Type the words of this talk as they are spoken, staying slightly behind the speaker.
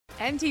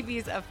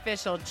MTV's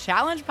official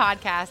Challenge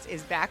podcast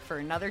is back for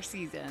another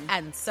season.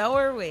 And so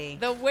are we.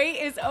 The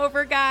wait is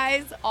over,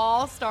 guys.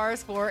 All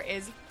Stars 4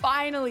 is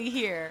finally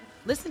here.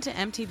 Listen to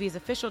MTV's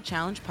official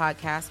Challenge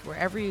podcast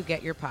wherever you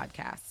get your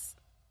podcasts.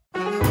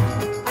 Thank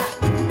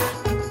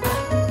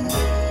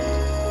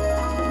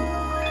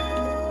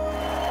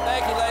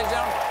you, ladies and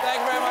gentlemen. Thank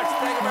you very much.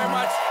 Thank you very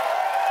much.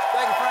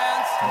 Thank you,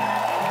 friends.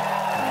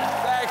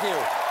 Thank you.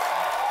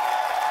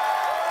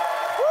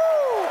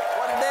 Woo!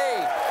 What a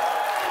day.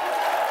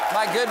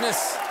 My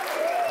goodness.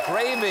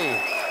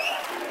 Gravy.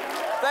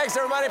 Thanks,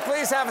 everybody.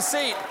 Please have a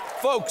seat.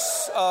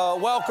 Folks,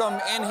 welcome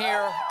in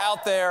here,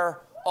 out there,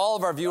 all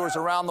of our viewers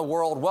around the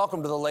world.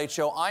 Welcome to The Late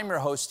Show. I'm your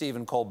host,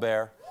 Stephen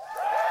Colbert.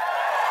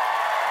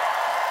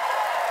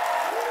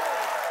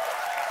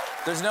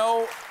 There's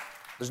no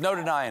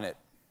denying it.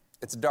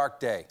 It's a dark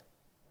day.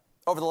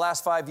 Over the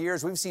last 5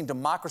 years, we've seen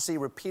democracy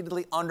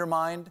repeatedly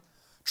undermined,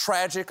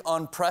 tragic,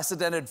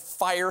 unprecedented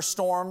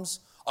firestorms,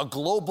 a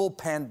global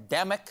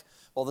pandemic.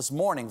 Well, this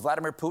morning,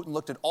 Vladimir Putin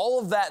looked at all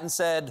of that and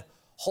said,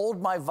 "Hold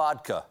my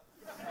vodka."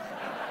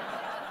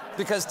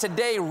 Because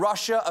today,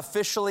 Russia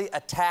officially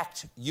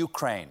attacked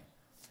Ukraine.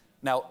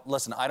 Now,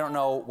 listen, I don't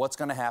know what's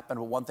going to happen,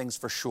 but one thing's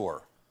for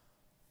sure.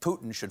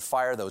 Putin should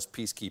fire those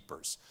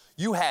peacekeepers.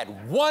 You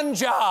had one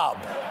job.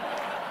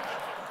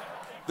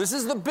 This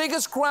is the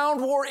biggest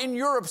ground war in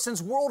Europe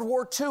since World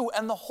War II,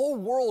 and the whole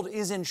world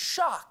is in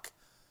shock.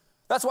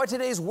 That's why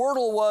today's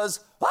Wordle was,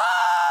 ah!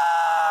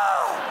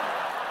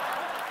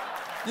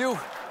 It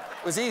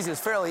was easy. It was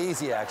fairly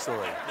easy,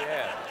 actually.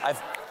 Yeah.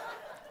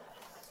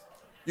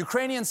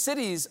 Ukrainian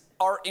cities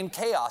are in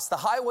chaos. The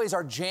highways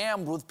are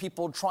jammed with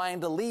people trying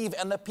to leave,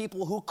 and the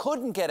people who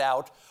couldn't get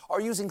out are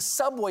using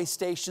subway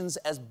stations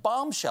as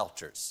bomb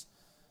shelters.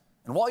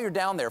 And while you're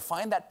down there,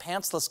 find that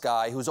pantsless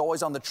guy who's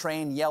always on the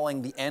train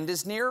yelling, "The end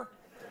is near,"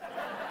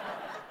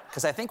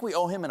 because I think we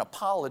owe him an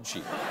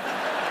apology.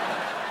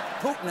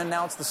 Putin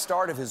announced the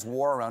start of his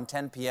war around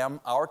 10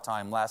 p.m. our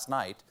time last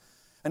night,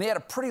 and he had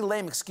a pretty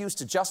lame excuse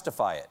to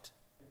justify it.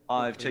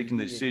 I've taken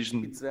the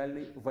decision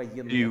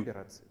to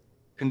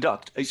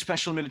conduct a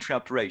special military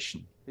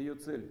operation.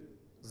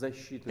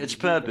 Its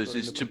purpose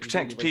is to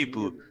protect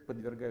people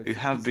who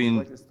have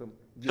been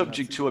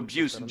subject to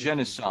abuse and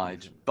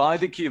genocide by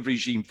the Kiev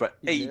regime for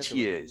 8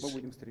 years.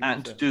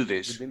 And to do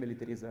this,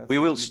 we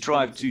will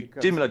strive to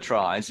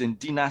demilitarize and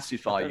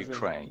denazify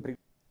Ukraine.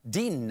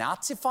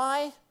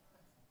 Denazify?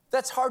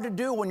 That's hard to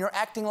do when you're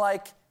acting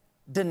like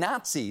the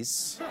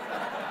Nazis.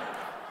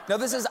 Now,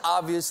 this is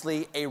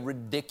obviously a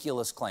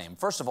ridiculous claim.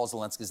 First of all,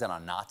 Zelensky's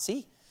not a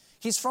Nazi.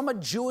 He's from a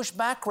Jewish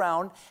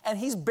background, and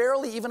he's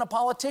barely even a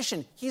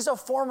politician. He's a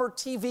former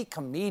TV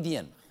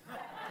comedian.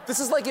 This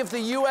is like if the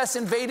U.S.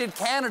 invaded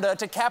Canada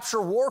to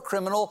capture war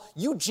criminal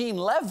Eugene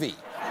Levy.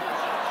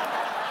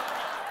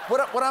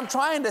 What I'm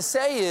trying to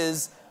say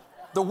is,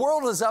 the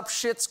world is up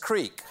Schitt's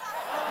Creek.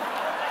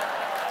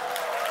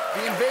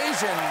 The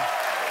invasion...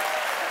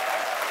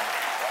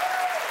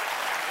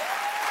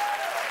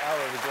 That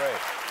would be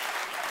great.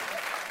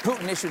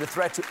 Putin issued a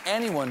threat to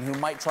anyone who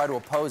might try to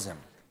oppose him.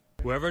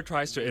 Whoever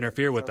tries to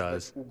interfere with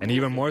us, and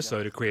even more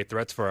so to create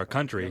threats for our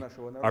country,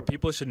 our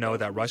people should know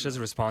that Russia's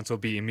response will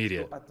be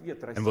immediate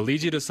and will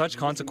lead you to such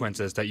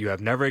consequences that you have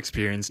never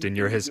experienced in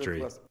your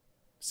history.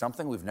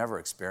 Something we've never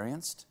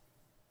experienced?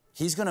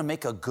 He's gonna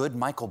make a good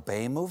Michael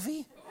Bay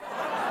movie?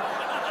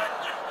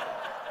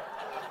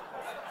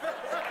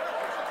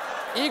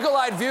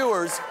 Eagle-eyed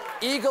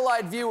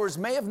viewers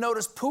may have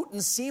noticed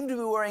Putin seemed to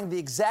be wearing the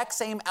exact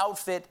same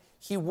outfit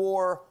he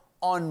wore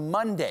on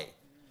Monday.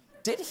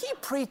 Did he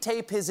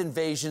pre-tape his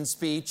invasion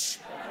speech?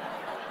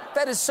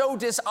 That is so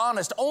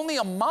dishonest. Only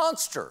a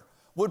monster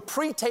would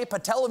pre-tape a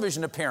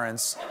television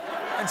appearance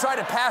and try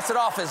to pass it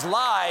off as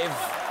live.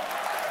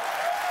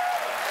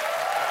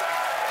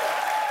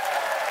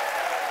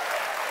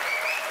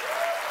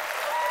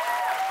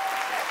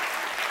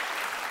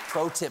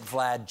 Pro tip,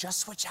 Vlad, just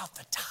switch out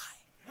the tie.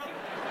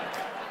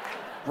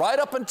 Right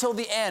up until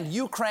the end,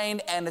 Ukraine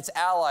and its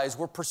allies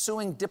were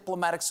pursuing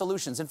diplomatic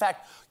solutions. In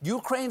fact,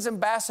 Ukraine's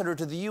ambassador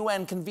to the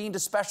UN convened a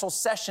special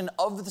session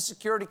of the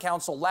Security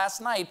Council last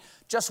night.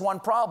 Just one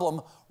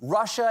problem: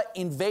 Russia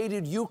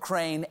invaded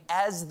Ukraine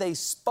as they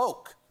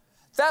spoke.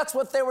 That's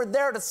what they were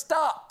there to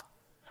stop.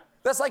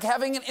 That's like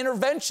having an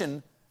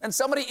intervention and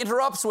somebody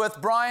interrupts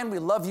with, "Brian, we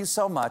love you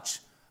so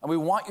much, and we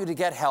want you to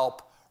get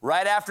help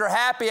right after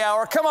happy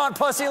hour. Come on,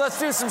 pussy, let's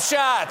do some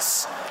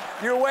shots.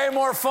 You're way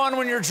more fun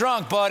when you're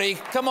drunk, buddy.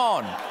 Come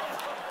on.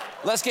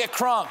 Let's get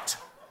crunked."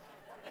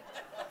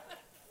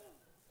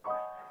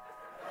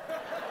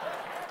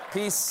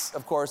 Peace,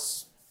 of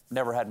course,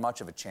 never had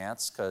much of a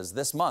chance, because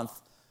this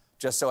month,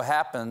 just so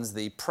happens,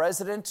 the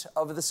president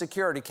of the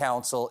Security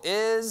Council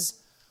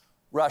is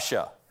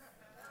Russia.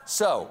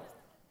 So,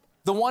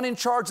 the one in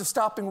charge of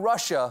stopping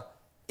Russia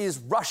is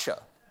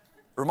Russia.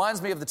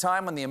 Reminds me of the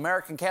time when the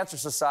American Cancer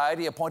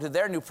Society appointed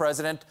their new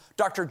president,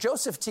 Dr.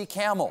 Joseph T.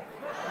 Camel.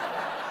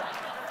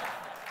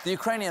 The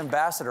Ukrainian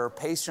ambassador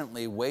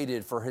patiently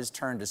waited for his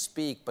turn to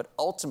speak, but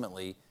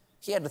ultimately,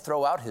 he had to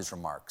throw out his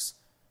remarks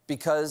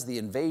because the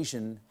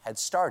invasion had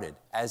started.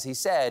 As he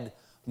said,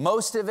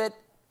 most of it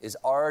is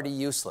already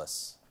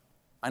useless.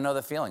 I know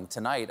the feeling.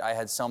 Tonight, I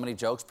had so many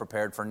jokes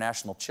prepared for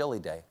National Chili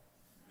Day,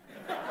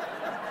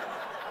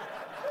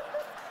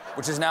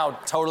 which is now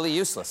totally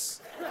useless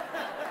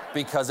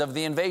because of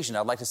the invasion.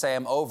 I'd like to say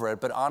I'm over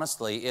it, but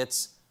honestly,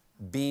 it's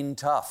been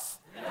tough.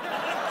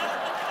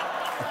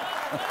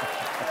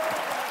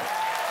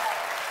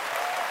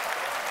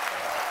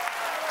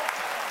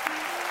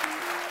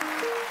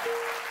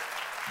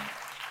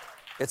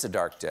 It's a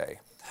dark day.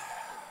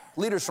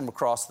 Leaders from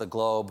across the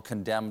globe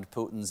condemned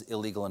Putin's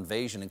illegal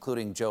invasion,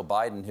 including Joe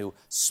Biden, who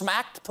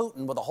smacked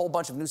Putin with a whole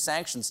bunch of new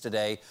sanctions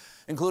today,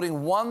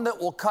 including one that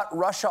will cut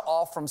Russia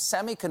off from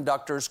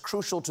semiconductors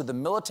crucial to the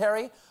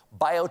military,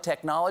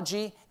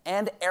 biotechnology,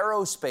 and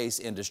aerospace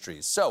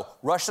industries. So,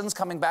 Russians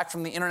coming back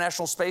from the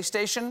International Space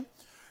Station,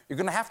 you're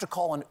going to have to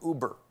call an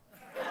Uber.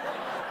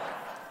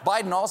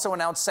 Biden also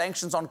announced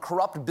sanctions on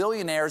corrupt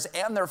billionaires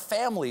and their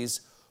families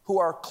who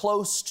are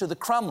close to the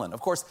Kremlin. Of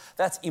course,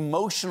 that's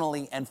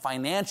emotionally and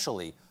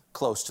financially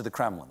close to the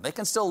Kremlin. They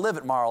can still live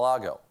at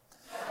Mar-a-Lago.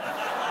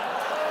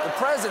 The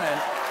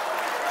president...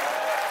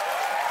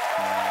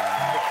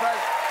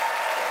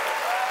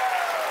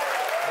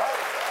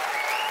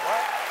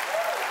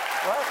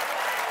 What?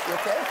 You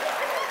okay?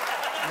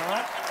 All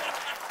right.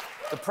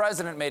 The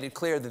president made it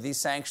clear that these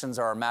sanctions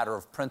are a matter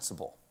of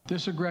principle.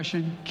 This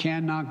aggression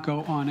cannot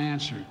go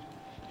unanswered.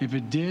 If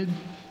it did,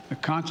 the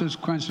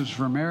consequences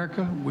for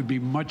America would be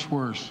much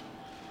worse.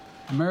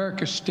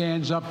 America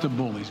stands up to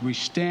bullies. We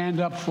stand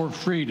up for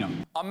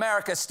freedom.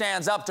 America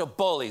stands up to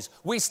bullies.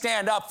 We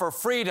stand up for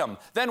freedom.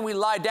 Then we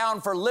lie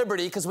down for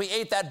liberty because we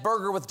ate that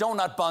burger with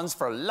donut buns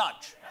for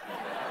lunch.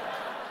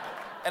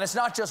 And it's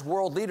not just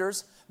world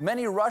leaders.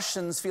 Many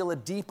Russians feel a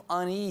deep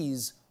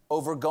unease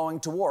over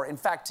going to war. In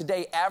fact,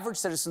 today, average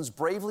citizens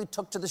bravely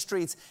took to the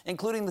streets,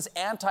 including this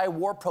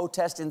anti-war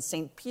protest in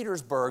St.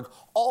 Petersburg.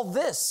 All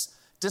this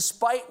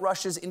despite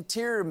Russia's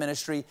interior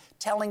ministry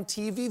telling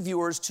TV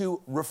viewers to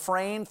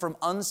refrain from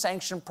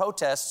unsanctioned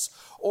protests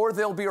or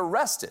they'll be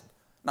arrested,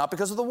 not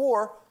because of the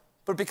war,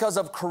 but because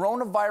of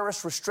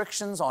coronavirus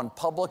restrictions on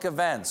public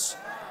events.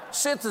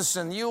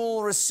 Citizen, you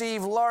will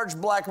receive large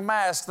black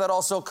mask that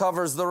also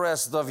covers the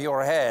rest of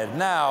your head.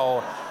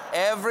 Now,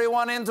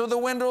 everyone into the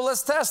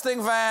windowless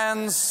testing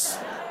vans.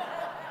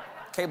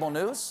 Cable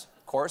news,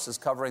 of course, is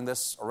covering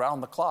this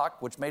around the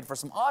clock, which made for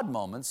some odd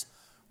moments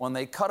when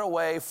they cut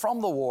away from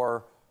the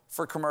war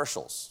for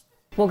commercials.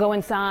 We'll go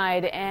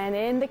inside and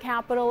in the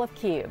capital of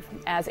Kyiv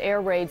as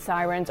air raid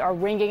sirens are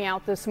ringing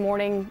out this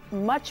morning.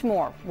 Much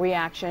more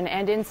reaction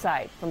and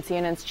insight from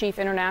CNN's chief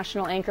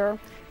international anchor,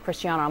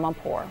 Christiana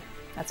Amanpour.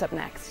 That's up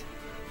next.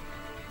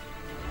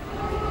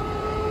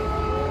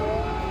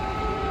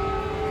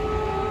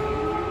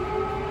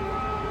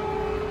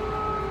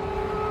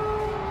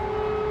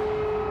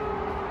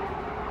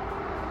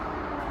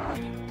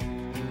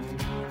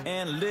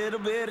 And a little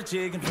bit of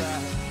chicken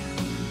fried.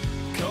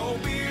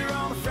 Cold beer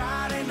on a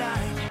Friday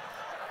night.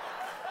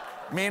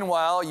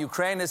 Meanwhile,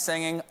 Ukraine is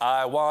singing,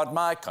 I want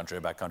my country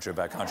back, country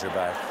back, country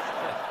back.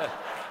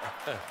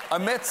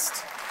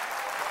 Amidst...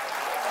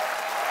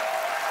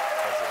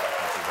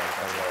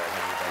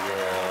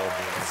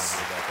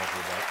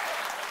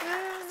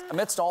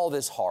 Amidst all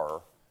this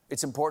horror,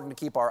 it's important to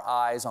keep our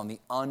eyes on the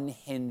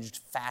unhinged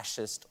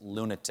fascist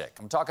lunatic.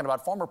 I'm talking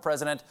about former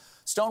President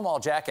Stonewall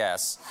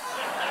Jackass.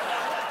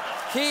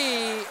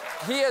 He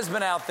has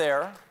been out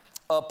there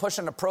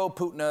pushing a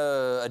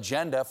pro-Putin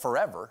agenda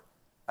forever,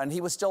 and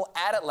he was still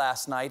at it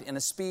last night in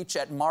a speech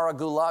at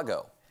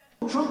Mar-a-Lago.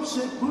 Trump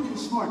said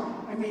Putin's smart.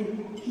 I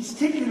mean, he's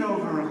taken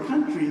over a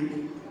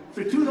country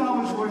for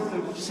 $2 worth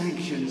of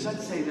sanctions.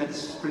 I'd say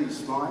that's pretty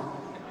smart.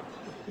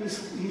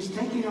 He's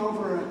taking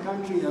over a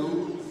country,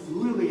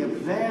 really a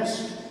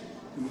vast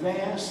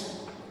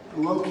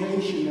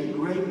location, a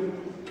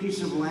great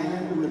piece of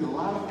land with a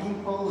lot of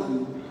people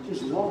and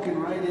just walking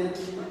right in.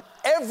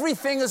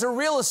 Everything is a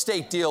real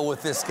estate deal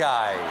with this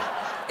guy.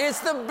 It's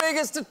the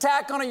biggest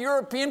attack on a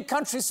European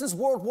country since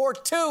World War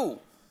II.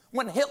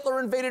 When Hitler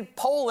invaded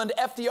Poland,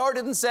 FDR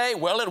didn't say,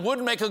 well, it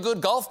would make a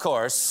good golf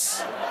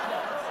course.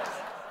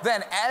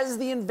 Then, as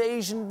the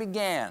invasion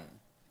began,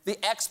 the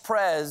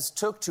ex-prez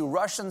took to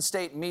Russian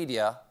state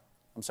media,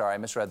 I'm sorry, I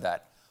misread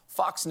that,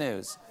 Fox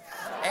News,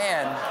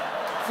 and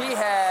he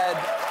had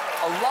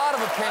a lot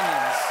of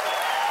opinions.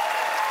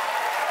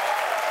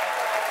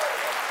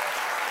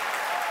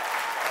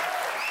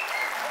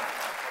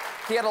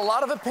 He had a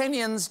lot of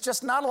opinions,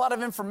 just not a lot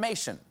of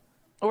information.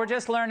 We're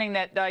just learning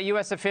that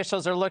U.S.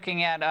 officials are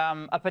looking at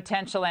a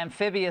potential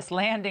amphibious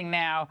landing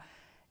now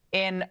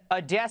in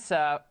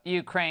Odessa,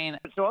 Ukraine.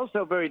 It's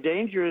also very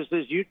dangerous,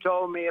 as you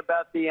told me,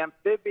 about the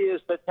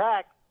amphibious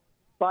attack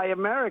by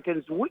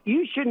Americans.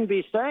 You shouldn't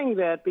be saying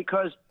that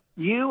because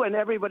you and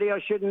everybody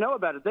else shouldn't know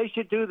about it. They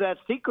should do that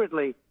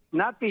secretly,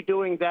 not be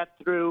doing that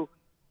through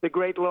the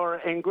great Laura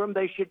Ingraham.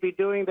 They should be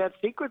doing that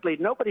secretly.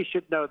 Nobody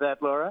should know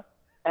that, Laura.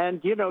 And,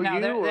 you know,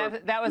 no,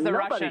 that was the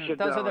Russian.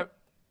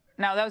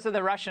 No, those are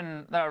the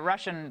Russian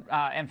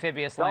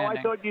amphibious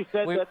landing. No, I thought you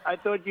said that. I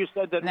thought you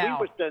said that we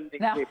were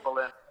sending people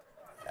in.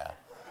 Yeah.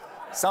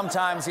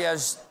 Sometimes he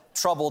has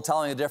trouble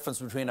telling the difference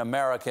between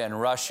America and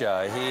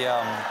Russia.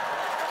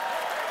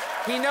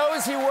 He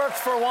knows he worked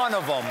for one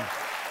of them.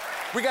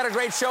 We got a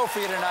great show for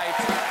you tonight.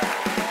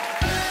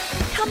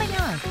 Coming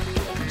up,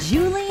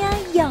 Julia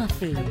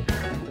Ioffe.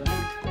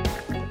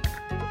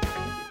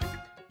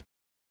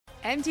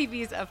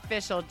 MTV's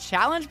official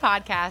Challenge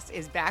podcast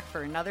is back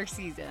for another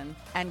season.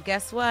 And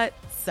guess what?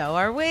 So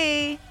are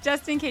we.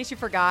 Just in case you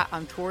forgot,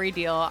 I'm Tori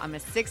Deal. I'm a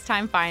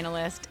 6-time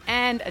finalist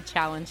and a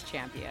Challenge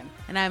champion.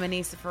 And I'm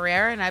Anissa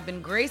Ferreira, and I've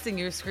been gracing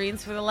your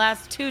screens for the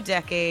last 2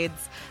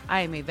 decades.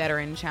 I am a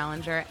veteran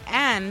challenger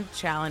and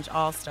Challenge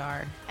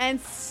All-Star.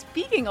 And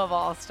speaking of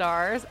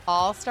All-Stars,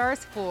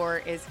 All-Stars 4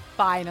 is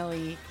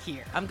finally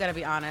here. I'm going to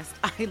be honest.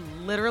 I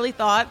literally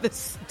thought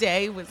this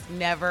day was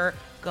never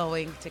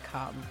going to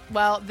come.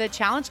 Well, the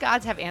challenge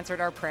gods have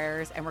answered our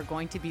prayers, and we're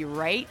going to be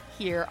right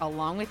here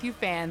along with you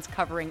fans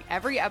covering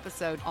every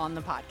episode on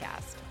the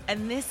podcast.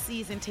 And this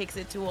season takes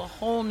it to a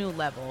whole new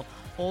level.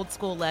 Old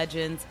school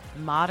legends,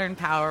 modern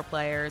power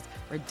players,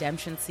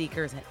 redemption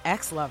seekers, and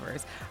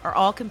ex-lovers are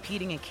all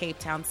competing in Cape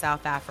Town,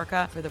 South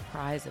Africa for the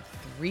prize of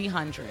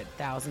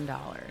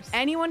 $300,000.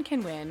 Anyone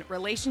can win,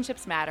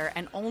 relationships matter,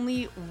 and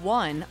only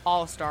one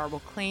All-Star will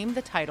claim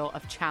the title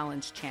of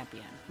Challenge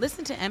champion.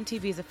 Listen to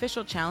MTV's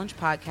official Challenge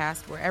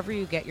podcast wherever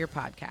you get your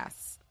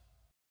podcasts.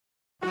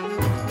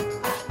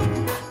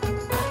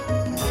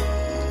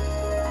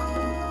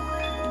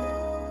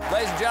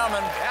 Ladies and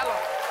gentlemen,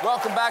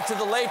 welcome back to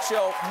The Late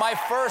Show. My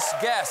first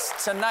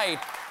guest tonight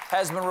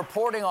has been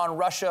reporting on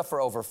Russia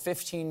for over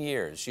 15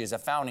 years. She is a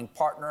founding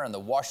partner and the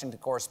Washington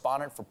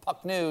correspondent for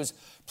Puck News.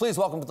 Please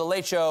welcome to The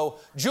Late Show,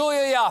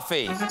 Julia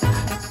Ioffe.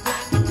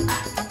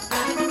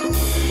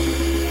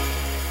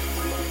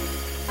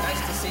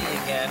 Nice to see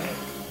you again.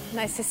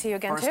 Nice to see you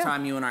again, First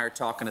time you and I are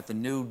talking at the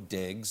new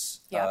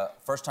digs.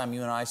 Yep. First time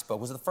you and I spoke.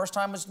 Was it the first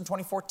time? It was in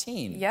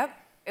 2014. Yep.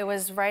 It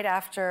was right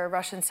after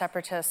Russian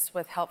separatists,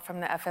 with help from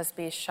the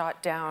FSB,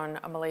 shot down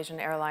a Malaysian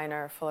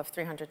airliner full of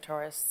 300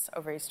 tourists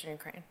over eastern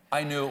Ukraine.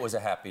 I knew it was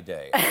a happy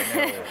day.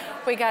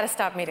 We got to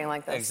stop meeting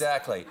like this.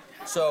 Exactly.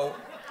 So,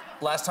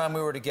 last time we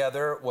were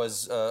together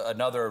was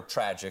another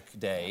tragic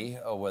day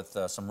with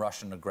some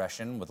Russian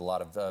aggression, with a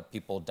lot of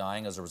people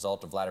dying as a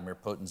result of Vladimir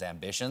Putin's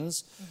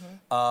ambitions.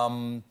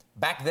 Mm-hmm.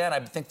 Back then, I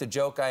think the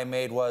joke I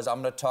made was,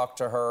 I'm going to talk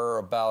to her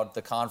about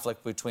the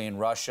conflict between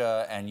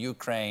Russia and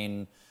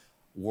Ukraine.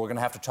 We're going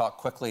to have to talk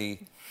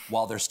quickly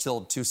while they're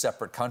still 2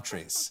 separate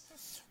countries.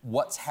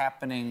 What's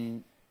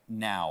happening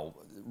now?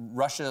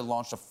 Russia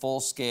launched a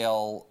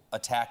full-scale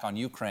attack on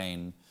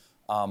Ukraine.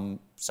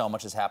 So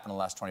much has happened in the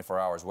last 24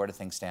 hours. Where do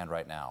things stand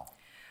right now?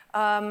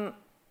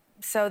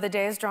 So the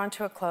day is drawn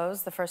to a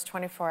close, the first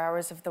 24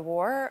 hours of the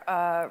war.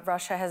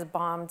 Russia has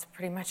bombed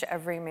pretty much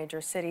every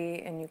major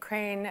city in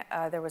Ukraine.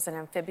 There was an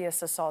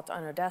amphibious assault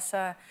on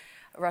Odessa.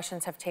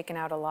 Russians have taken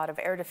out a lot of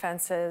air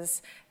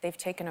defenses. They've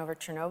taken over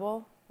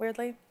Chernobyl,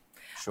 weirdly.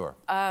 Sure.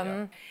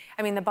 I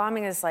mean, the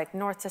bombing is like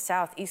north to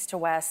south, east to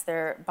west.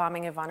 They're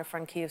bombing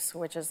Ivano-Frankivsk,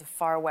 which is the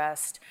far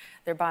west.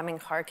 They're bombing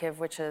Kharkiv,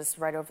 which is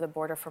right over the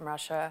border from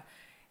Russia.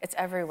 It's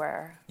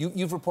everywhere.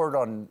 You've reported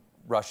on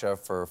Russia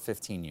for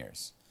 15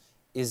 years.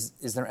 Is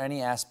there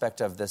any aspect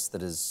of this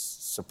that is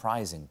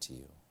surprising to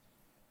you?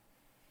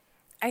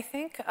 I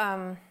think,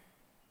 on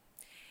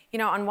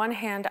one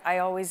hand, I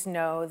always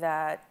know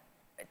that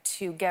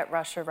to get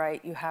Russia right,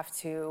 you have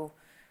to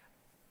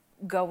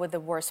go with the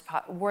worst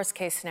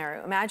case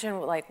scenario.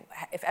 Imagine, like,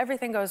 if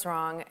everything goes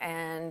wrong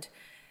and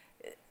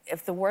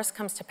if the worst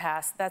comes to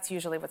pass, that's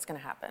usually what's going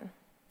to happen.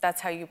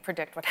 That's how you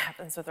predict what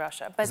happens with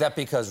Russia. But is that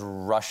because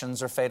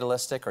Russians are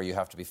fatalistic, or you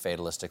have to be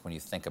fatalistic when you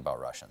think about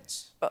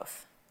Russians?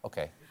 Both.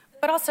 Okay.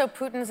 But also,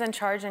 Putin's in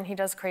charge, and he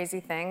does crazy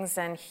things,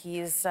 and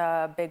he's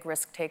a big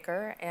risk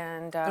taker.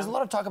 And there's a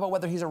lot of talk about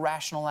whether he's a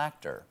rational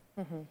actor.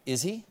 Mm-hmm.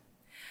 Is he?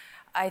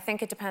 I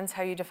think it depends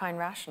how you define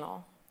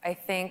rational. I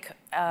think...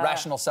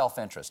 rational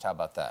self-interest, how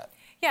about that?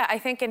 Yeah, I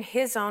think in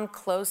his own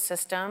closed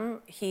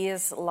system, he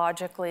is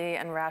logically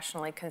and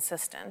rationally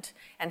consistent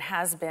and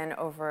has been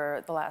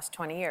over the last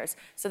 20 years.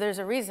 So there's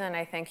a reason,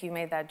 I think, you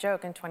made that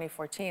joke in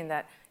 2014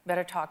 that you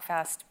better talk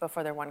fast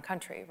before they're one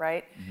country,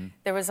 right? Mm-hmm.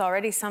 There was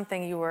already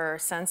something you were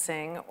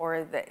sensing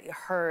or that you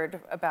heard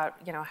about,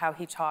 how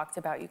he talked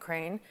about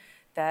Ukraine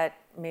that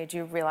made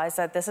you realize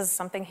that this is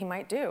something he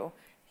might do.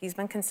 He's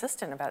been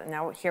consistent about it.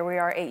 Now, here we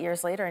are 8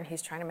 years later, and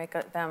he's trying to make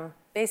them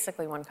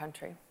basically one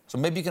country. So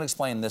maybe you can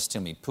explain this to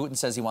me. Putin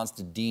says he wants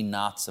to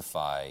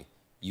denazify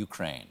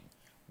Ukraine.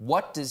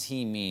 What does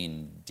he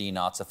mean,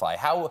 denazify?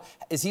 How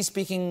is he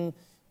speaking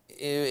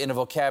in a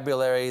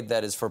vocabulary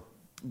that is for,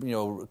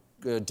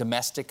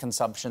 domestic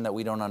consumption that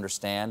we don't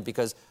understand?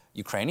 Because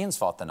Ukrainians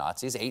fought the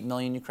Nazis. 8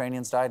 million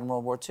Ukrainians died in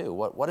World War II.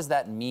 What does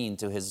that mean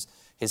to his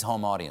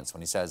home audience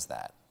when he says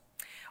that?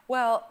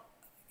 Well,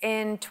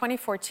 in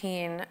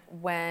 2014,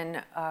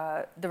 when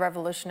the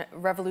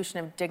Revolution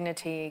of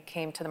Dignity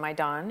came to the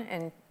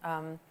Maidan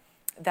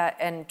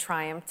and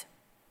triumphed,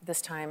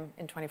 this time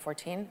in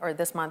 2014, or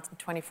this month in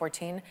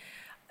 2014,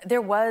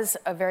 there was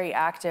a very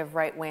active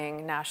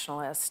right-wing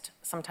nationalist,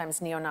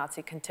 sometimes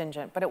neo-Nazi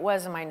contingent, but it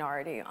was a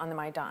minority on the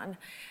Maidan.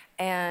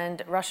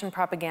 And Russian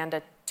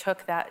propaganda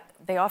took that.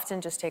 They often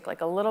just take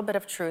like a little bit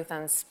of truth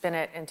and spin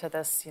it into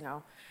this,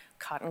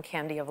 cotton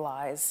candy of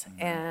lies.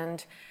 Mm-hmm.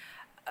 And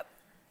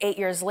 8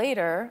 years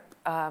later,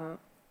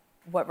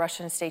 what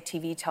Russian state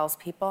TV tells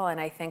people,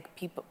 and I think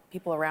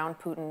people around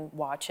Putin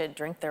watch it,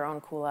 drink their own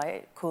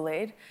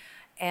Kool-Aid,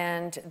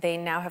 and they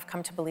now have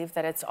come to believe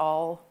that it's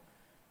all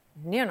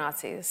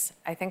neo-Nazis.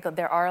 I think that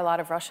there are a lot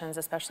of Russians,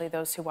 especially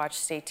those who watch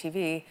state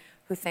TV,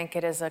 who think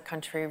it is a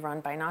country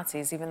run by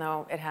Nazis, even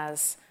though it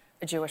has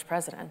a Jewish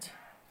president,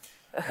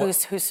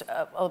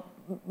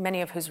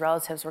 many of whose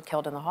relatives were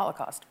killed in the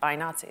Holocaust by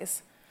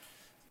Nazis.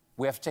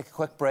 We have to take a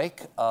quick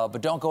break,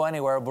 but don't go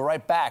anywhere. We'll be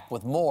right back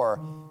with more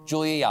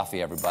Julia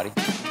Ioffe, everybody.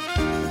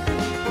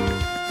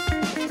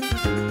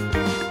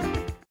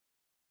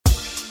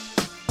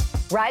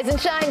 Rise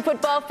and shine,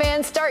 football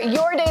fans. Start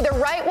your day the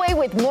right way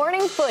with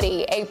Morning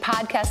Footy, a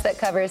podcast that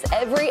covers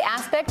every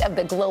aspect of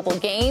the global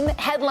game,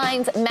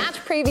 headlines, match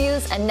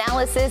previews,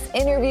 analysis,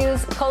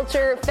 interviews,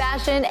 culture,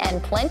 fashion,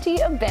 and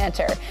plenty of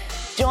banter.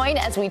 Join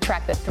as we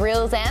track the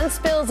thrills and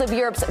spills of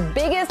Europe's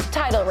biggest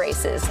title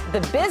races,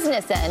 the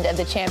business end of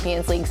the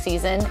Champions League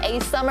season, a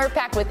summer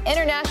packed with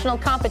international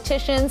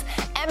competitions,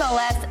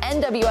 MLS,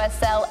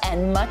 NWSL,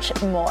 and much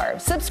more.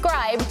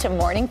 Subscribe to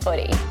Morning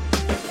Footy.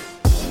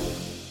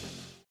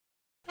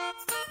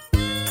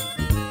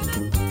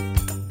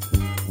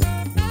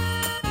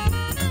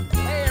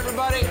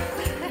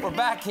 We're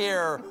back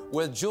here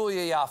with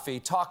Julia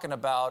Ioffe talking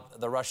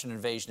about the Russian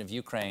invasion of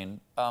Ukraine.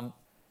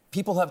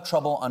 People have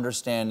trouble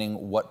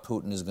understanding what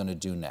Putin is going to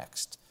do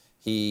next.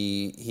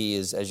 He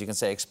is, as you can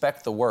say,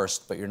 expect the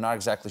worst, but you're not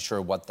exactly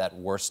sure what that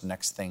worst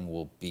next thing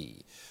will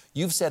be.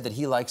 You've said that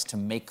he likes to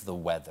make the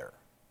weather.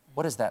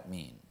 What does that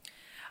mean?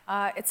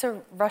 It's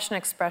a Russian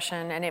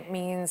expression, and it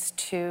means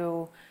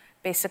to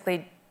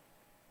basically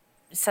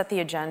set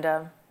the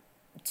agenda,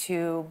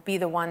 to be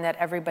the one that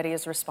everybody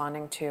is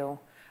responding to.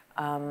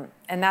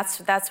 And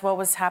that's what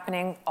was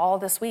happening all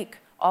this week.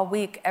 All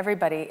week,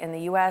 everybody in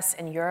the U.S.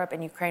 and Europe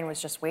and Ukraine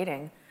was just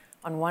waiting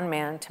on one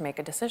man to make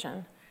a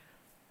decision.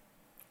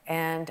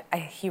 And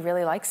he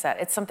really likes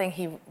that. It's something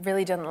he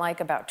really didn't like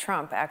about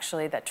Trump,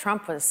 actually, that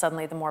Trump was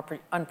suddenly the more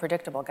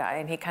unpredictable guy,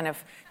 and he kind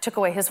of took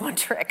away his one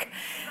trick.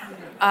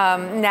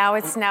 Now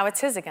it's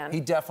his again. He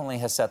definitely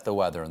has set the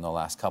weather in the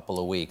last couple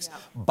of weeks.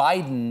 Yeah.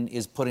 Biden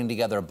is putting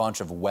together a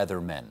bunch of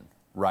weathermen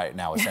right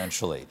now,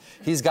 essentially.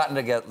 He's gotten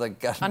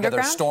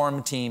together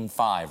Storm Team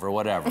 5 or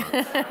whatever.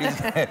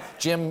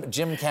 Jim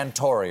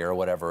Cantori or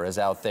whatever is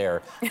out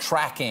there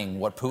tracking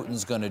what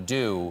Putin's going to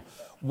do.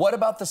 What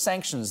about the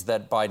sanctions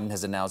that Biden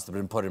has announced that have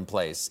been put in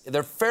place?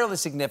 They're fairly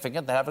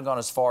significant. They haven't gone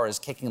as far as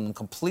kicking them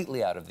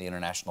completely out of the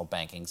international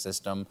banking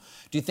system.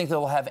 Do you think they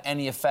will have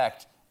any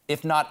effect,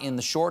 if not in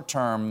the short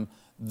term,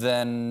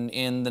 then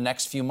in the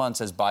next few months,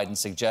 as Biden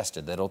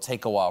suggested, that it'll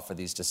take a while for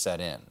these to set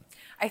in?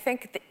 I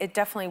think it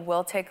definitely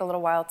will take a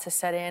little while to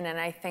set in, and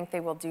I think they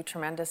will do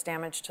tremendous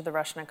damage to the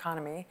Russian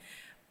economy.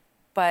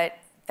 But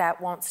that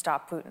won't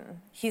stop Putin.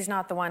 He's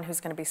not the one who's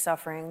going to be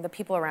suffering. The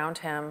people around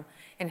him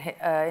in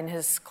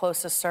his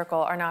closest circle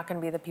are not going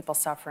to be the people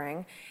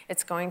suffering.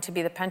 It's going to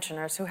be the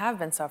pensioners who have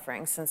been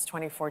suffering since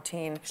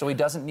 2014. So he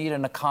doesn't need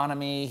an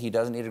economy. He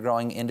doesn't need a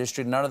growing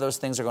industry. None of those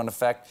things are going to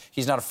affect.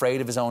 He's not afraid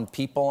of his own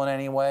people in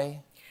any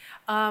way?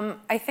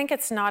 I think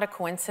it's not a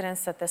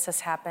coincidence that this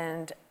has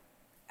happened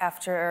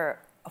after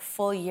a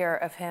full year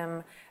of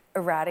him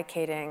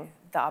eradicating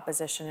the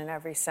opposition in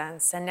every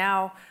sense. And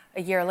now,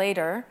 a year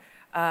later,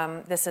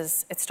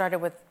 it started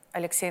with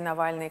Alexei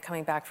Navalny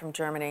coming back from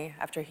Germany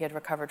after he had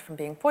recovered from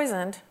being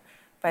poisoned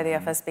by the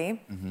FSB.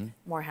 Mm-hmm.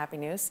 More happy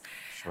news.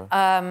 Sure.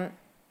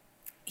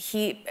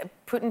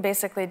 Putin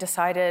basically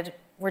decided,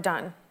 we're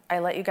done. I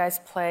let you guys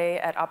play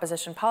at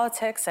opposition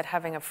politics, at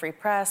having a free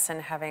press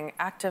and having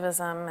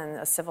activism and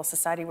a civil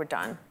society. We're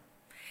done.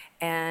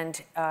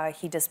 And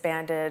he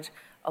disbanded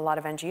a lot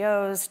of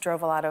NGOs,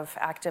 drove a lot of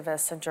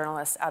activists and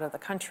journalists out of the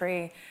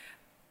country.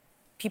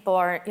 People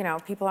are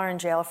in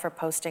jail for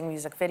posting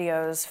music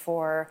videos,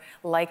 for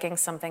liking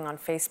something on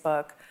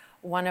Facebook.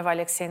 One of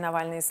Alexei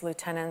Navalny's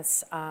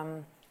lieutenants,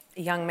 a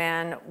young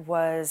man,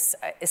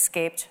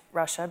 escaped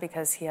Russia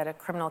because he had a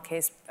criminal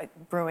case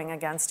brewing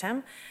against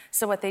him.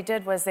 So what they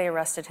did was they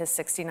arrested his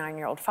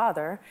 69-year-old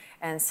father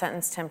and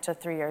sentenced him to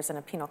 3 years in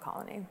a penal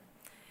colony.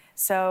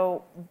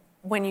 So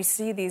when you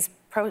see these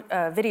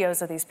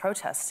videos of these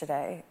protests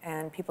today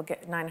and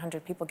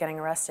 900 people getting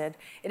arrested,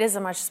 it is a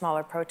much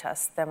smaller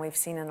protest than we've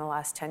seen in the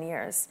last 10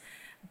 years.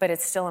 But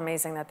it's still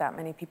amazing that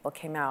many people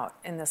came out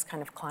in this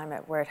kind of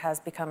climate where it has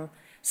become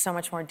so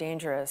much more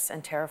dangerous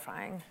and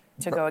terrifying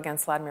to go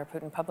against Vladimir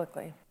Putin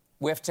publicly.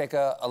 We have to take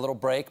a little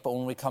break, but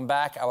when we come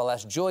back, I will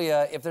ask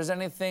Julia if there's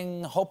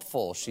anything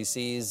hopeful she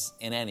sees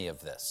in any of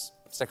this.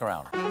 Stick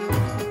around.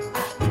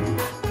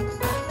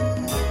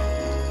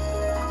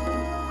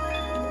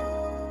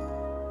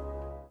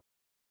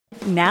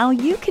 Now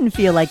you can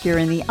feel like you're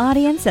in the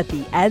audience at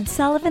the Ed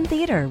Sullivan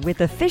Theater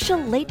with official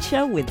Late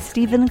Show with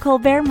Stephen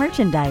Colbert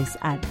merchandise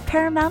at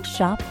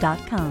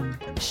ParamountShop.com.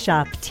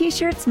 Shop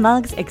t-shirts,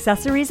 mugs,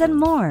 accessories, and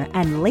more.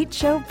 And Late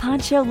Show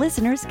Pod Show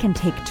listeners can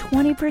take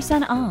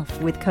 20%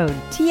 off with code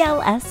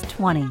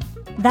TLS20.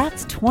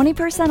 That's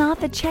 20%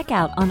 off at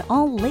checkout on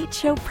all Late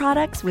Show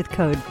products with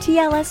code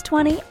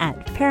TLS20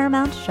 at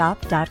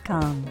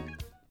ParamountShop.com.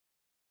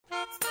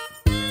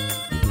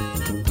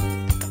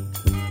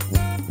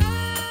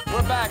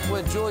 We're back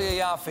with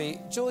Julia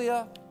Ioffe.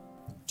 Julia,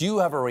 do you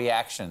have a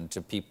reaction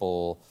to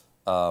people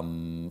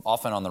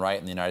often on the right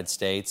in the United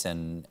States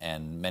and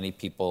many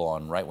people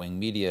on right-wing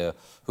media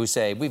who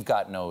say, we've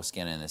got no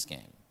skin in this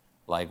game?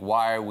 Like,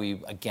 why are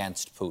we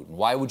against Putin?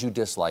 Why would you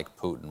dislike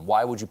Putin?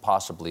 Why would you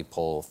possibly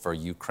pull for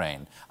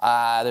Ukraine?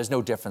 There's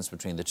no difference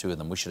between the two of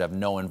them. We should have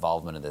no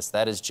involvement in this.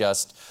 That is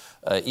just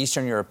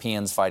Eastern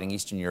Europeans fighting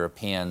Eastern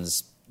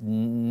Europeans,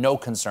 no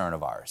concern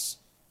of ours.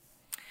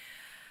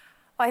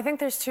 Well, I think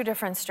there's two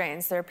different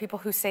strains. There are people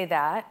who say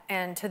that,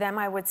 and to them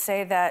I would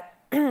say that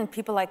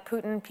people like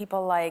Putin,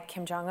 people like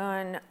Kim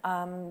Jong-un,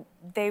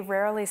 they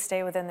rarely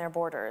stay within their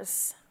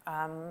borders.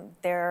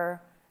 They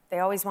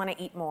always want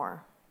to eat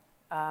more.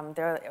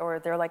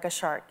 They're like a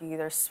shark. You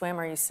either swim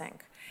or you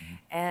sink.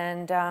 Mm-hmm.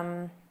 And,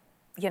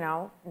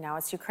 now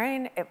it's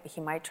Ukraine.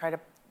 He might try to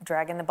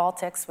drag in the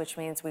Baltics, which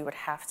means we would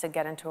have to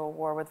get into a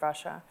war with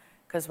Russia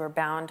because we're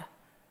bound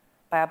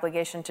by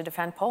obligation to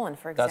defend Poland,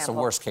 for example. That's the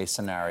worst case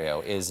scenario,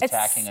 is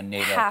attacking a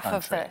NATO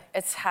country.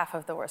 It's half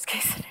of the worst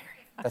case scenario.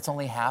 That's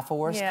only half a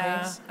worst case?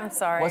 Yeah, I'm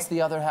sorry. What's the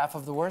other half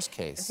of the worst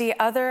case? The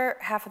other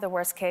half of the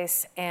worst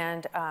case,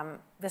 and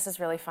this is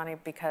really funny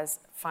because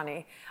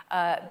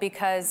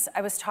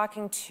I was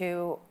talking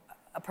to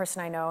a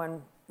person I know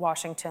in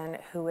Washington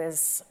who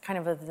is kind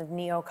of the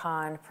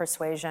neocon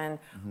persuasion,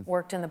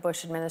 worked in the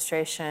Bush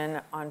administration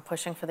on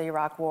pushing for the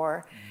Iraq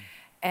War.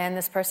 And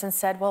this person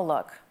said, well,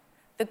 look,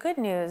 the good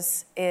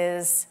news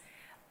is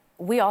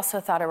we also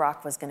thought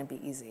Iraq was going to be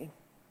easy.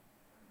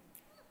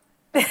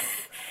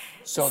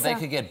 So they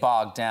could get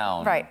bogged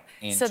down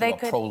into a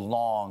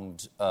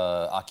prolonged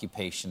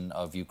occupation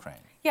of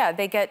Ukraine. Yeah,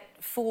 they get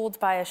fooled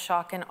by a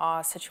shock and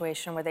awe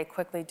situation where they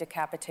quickly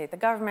decapitate the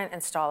government,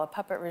 install a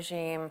puppet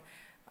regime,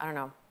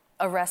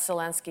 arrest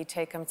Zelensky,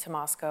 take him to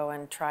Moscow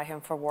and try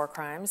him for war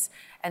crimes.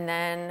 And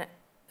then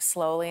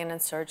slowly an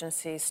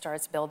insurgency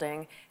starts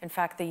building. In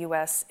fact, the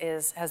U.S.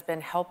 has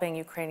been helping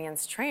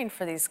Ukrainians train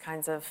for this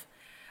kind of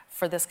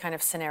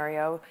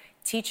scenario,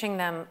 teaching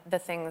them the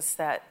things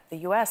that the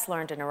U.S.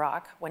 learned in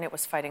Iraq when it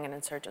was fighting an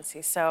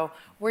insurgency. So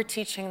we're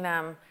teaching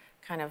them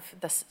kind of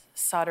the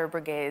soldier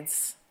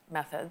brigades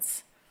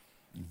methods.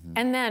 Mm-hmm.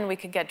 And then we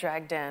could get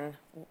dragged in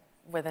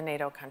with a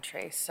NATO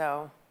country.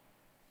 So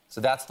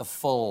that's the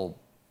full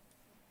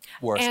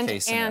worst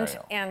case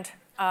scenario.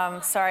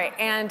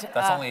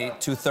 That's only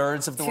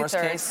 2/3 of the worst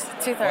case?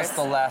 2/3. What's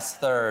the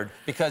last third?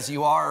 Because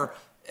you are,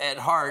 at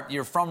heart,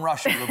 you're from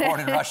Russia, you were born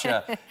in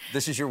Russia.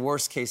 This is your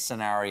worst case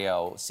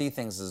scenario. See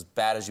things as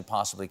bad as you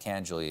possibly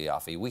can, Julia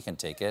Ioffe. We can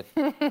take it.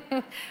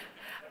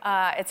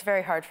 It's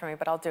very hard for me,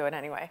 but I'll do it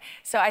anyway.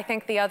 So I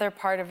think the other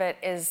part of it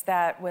is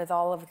that with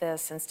all of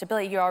this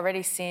instability, you're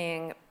already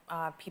seeing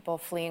people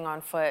fleeing on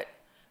foot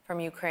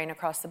from Ukraine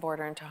across the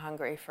border into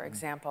Hungary, for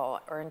example,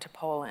 or into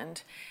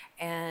Poland.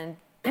 And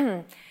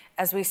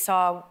as we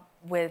saw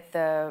with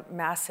the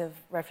massive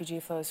refugee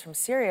flows from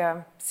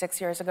Syria 6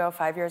 years ago,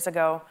 5 years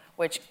ago,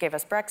 which gave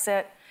us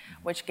Brexit,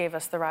 which gave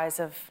us the rise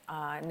of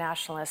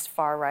nationalist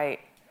far-right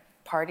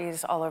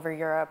parties all over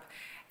Europe.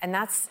 And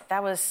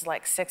that was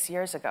like 6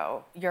 years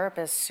ago. Europe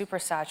is super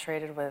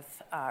saturated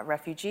with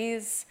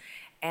refugees,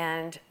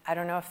 and I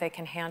don't know if they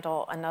can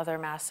handle another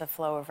massive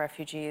flow of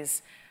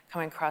refugees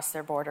coming across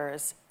their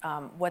borders.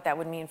 What that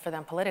would mean for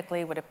them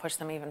politically, would it push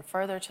them even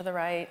further to the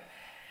right?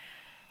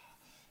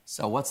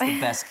 So what's the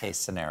best case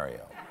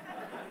scenario?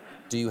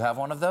 Do you have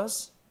one of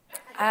those?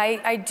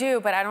 I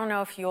do, but I don't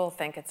know if you'll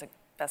think it's a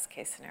best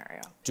case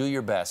scenario. Do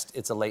your best.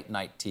 It's a late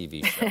night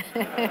TV show.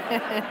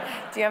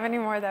 Do you have any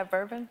more of that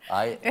bourbon?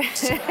 I've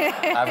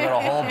got a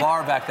whole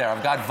bar back there.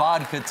 I've got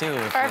vodka too.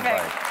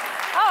 Perfect.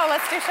 Oh,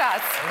 let's do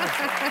shots.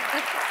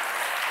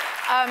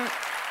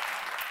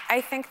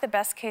 I think the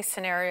best case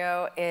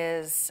scenario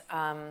is,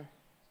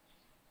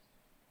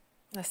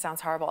 this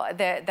sounds horrible,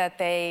 that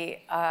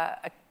they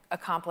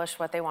accomplish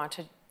what they want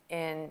to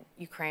in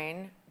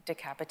Ukraine,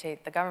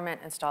 decapitate the government,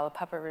 install a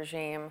puppet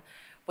regime,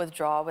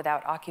 withdraw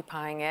without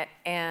occupying it,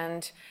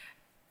 and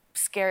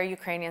scare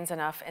Ukrainians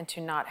enough into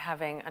not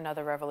having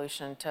another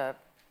revolution to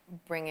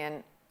bring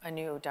in a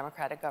new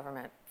democratic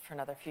government for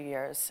another few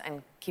years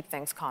and keep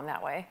things calm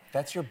that way.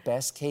 That's your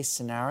best case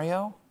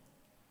scenario?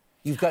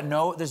 You've got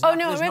there's no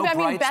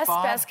bright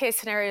spot? best case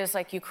scenario is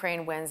like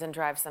Ukraine wins and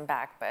drives them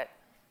back, but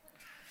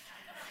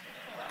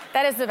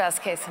that is the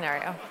best case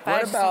scenario.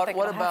 What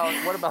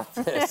about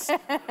this?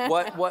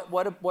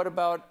 What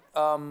about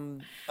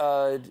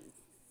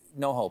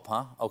no hope,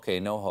 huh? Okay,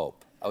 no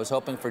hope. I was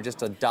hoping for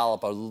just a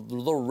dollop, a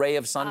little ray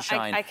of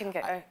sunshine.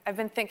 I've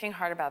been thinking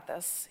hard about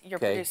this. Your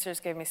producers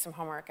gave me some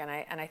homework, and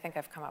I think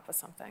I've come up with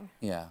something.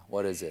 Yeah,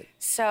 what is it?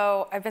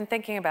 So I've been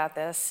thinking about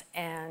this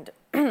and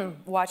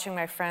watching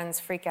my friends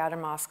freak out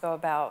in Moscow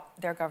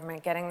about their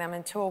government getting them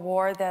into a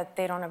war that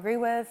they don't agree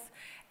with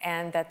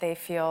and that they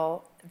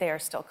feel they are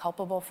still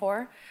culpable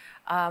for.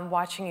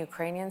 Watching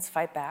Ukrainians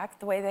fight back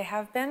the way they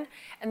have been.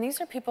 And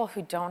these are people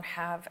who don't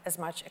have as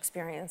much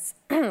experience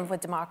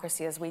with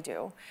democracy as we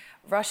do.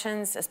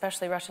 Russians,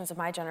 especially Russians of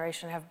my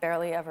generation, have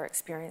barely ever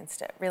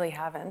experienced it, really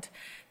haven't.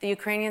 The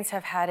Ukrainians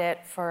have had it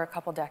for a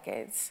couple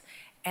decades.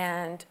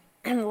 And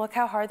look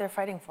how hard they're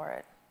fighting for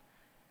it.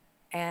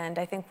 And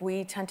I think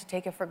we tend to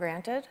take it for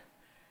granted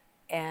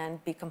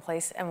and be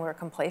complacent, and we're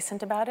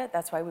complacent about it.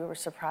 That's why we were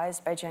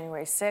surprised by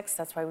January 6th.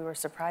 That's why we were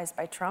surprised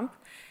by Trump.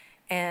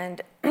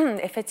 And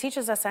if it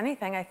teaches us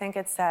anything, I think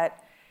it's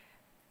that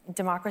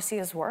democracy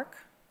is work,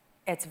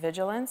 it's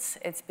vigilance,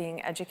 it's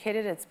being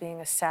educated, it's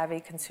being a savvy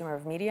consumer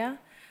of media,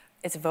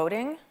 it's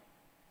voting,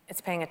 it's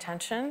paying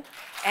attention,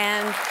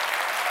 and a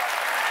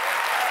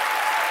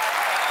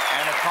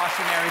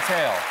cautionary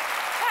tale.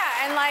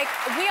 Yeah, and like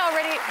we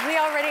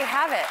already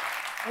have it.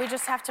 We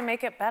just have to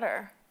make it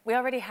better. We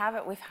already have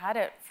it. We've had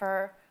it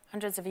for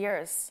hundreds of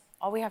years.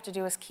 All we have to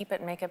do is keep it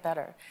and make it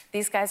better.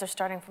 These guys are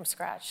starting from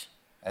scratch.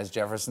 As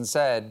Jefferson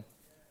said,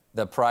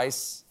 the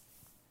price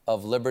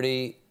of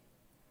liberty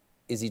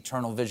is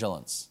eternal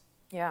vigilance.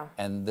 Yeah.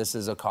 And this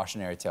is a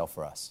cautionary tale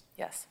for us.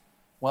 Yes.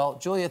 Well,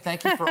 Julia,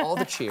 thank you for all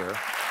the cheer. You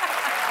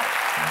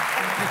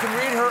can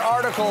read her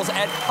articles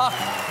at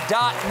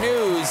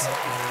puck.news.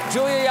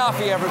 Julia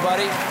Ioffe,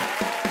 everybody.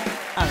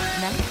 Up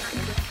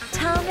next,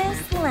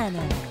 Thomas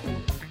Lennon.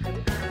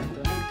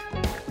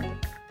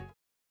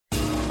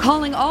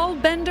 Calling all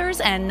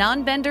benders and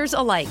non-benders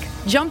alike.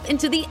 Jump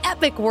into the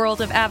epic world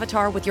of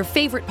Avatar with your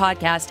favorite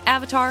podcast,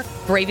 Avatar: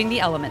 Braving the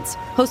Elements.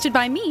 Hosted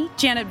by me,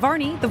 Janet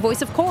Varney, the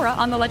voice of Korra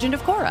on The Legend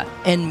of Korra.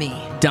 And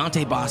me,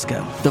 Dante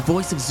Bosco, the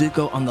voice of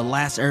Zuko on The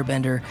Last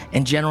Airbender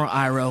and General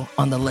Iroh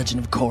on The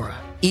Legend of Korra.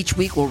 Each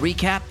week we'll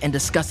recap and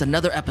discuss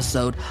another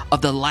episode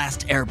of The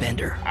Last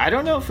Airbender. I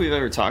don't know if we've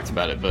ever talked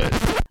about it,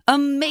 but...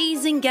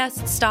 Amazing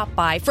guests stop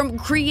by, from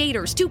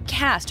creators to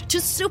cast to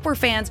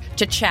superfans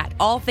to chat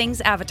all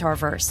things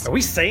Avatarverse. Are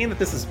we saying that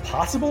this is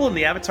possible in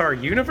the Avatar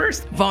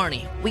universe?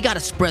 Varney, we gotta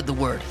spread the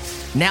word.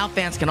 Now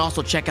fans can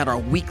also check out our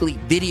weekly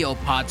video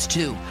pods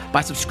too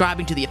by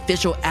subscribing to the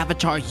official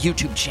Avatar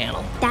YouTube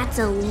channel. That's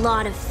a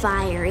lot of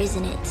fire,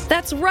 isn't it?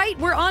 That's right,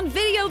 we're on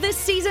video this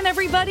season,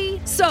 everybody!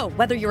 So,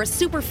 whether you're a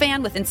super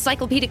fan with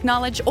encyclopedic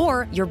knowledge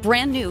or you're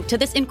brand new to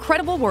this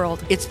incredible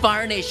world, it's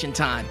Fire Nation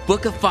time.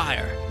 Book of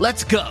Fire.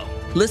 Let's go!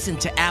 Listen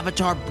to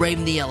Avatar: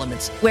 Braving the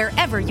Elements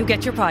wherever you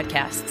get your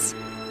podcasts.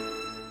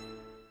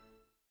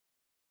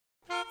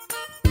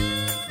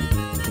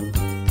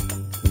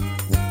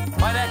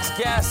 My next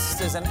guest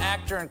is an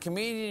actor and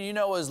comedian you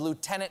know as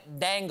Lieutenant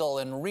Dangle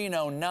in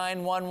Reno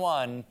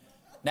 911.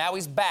 Now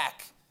he's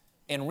back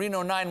in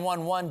Reno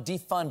 911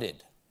 Defunded.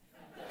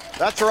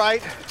 That's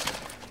right.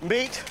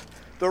 Meet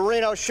the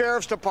Reno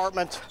Sheriff's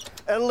Department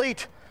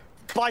Elite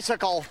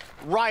Bicycle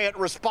Riot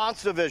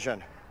Response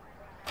Division.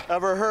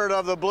 Ever heard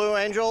of the Blue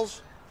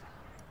Angels?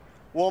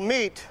 Well,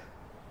 meet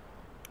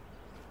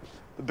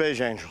the Beige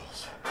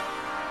Angels.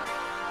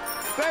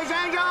 Beige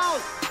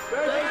Angels!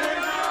 Beige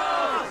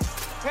Angels!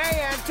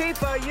 Hey,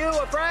 Antifa, you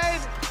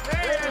afraid?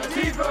 Hey,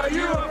 Antifa,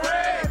 you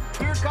afraid?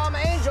 Here come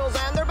angels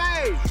and they're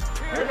beige.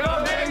 Here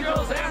come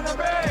angels and they're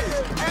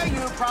beige. Hey,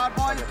 you Proud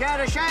Boys, get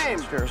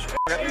ashamed.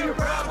 Hey, you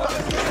Proud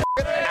Boys,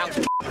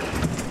 get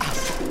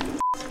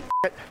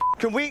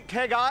Can we,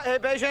 hey,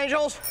 Beige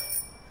Angels?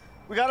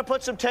 We got to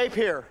put some tape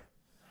here.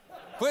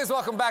 Please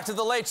welcome back to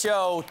The Late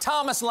Show,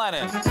 Thomas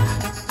Lennon.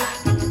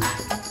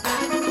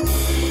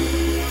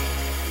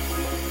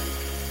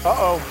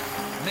 Uh-oh.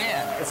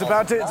 Man. It's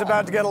about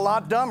to get a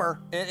lot dumber.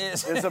 It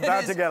is. It's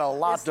about to get a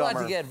lot dumber. It's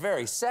about to get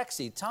very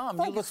sexy. Tom,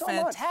 you look so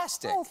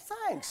fantastic. Much. Oh,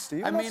 thanks,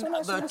 Steve. I mean,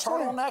 the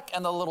turtleneck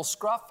and the little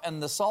scruff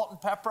and the salt and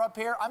pepper up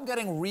here, I'm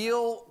getting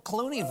real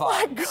Clooney vibes.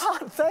 Oh, my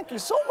God, thank you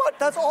so much.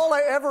 That's all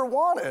I ever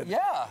wanted.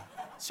 Yeah.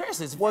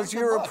 Seriously, it's was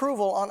your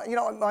approval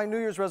on, my New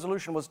Year's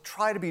resolution was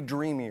try to be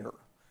dreamier,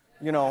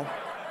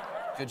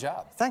 Good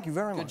job. Thank you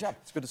very much. Good job.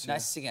 It's good to see you.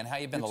 Nice to see you again. How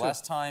you been? You the too.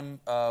 last time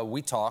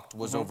we talked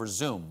was over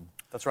Zoom.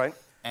 That's right.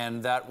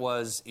 And that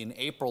was in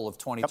April of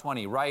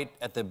 2020, right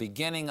at the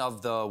beginning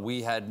of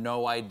we had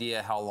no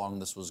idea how long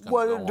this was going to go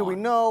on. Well, do we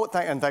know?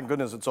 And thank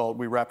goodness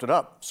we wrapped it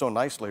up so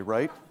nicely,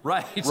 right?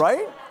 Right.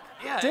 Right?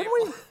 Yeah. Did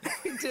we?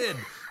 We did.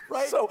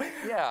 Right? So,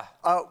 yeah.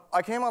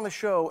 I came on the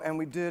show and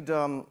we did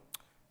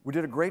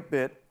a great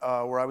bit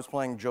where I was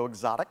playing Joe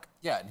Exotic.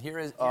 Yeah, and here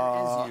is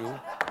you.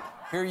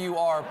 Here you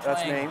are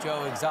playing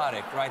Joe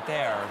Exotic right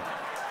there.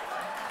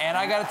 And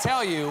I got to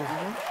tell you,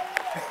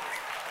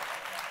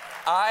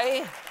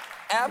 I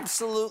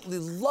absolutely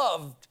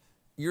loved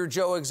your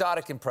Joe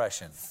Exotic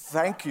impression.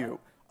 Thank you.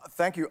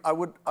 Thank you. I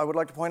would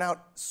like to point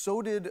out,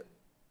 so did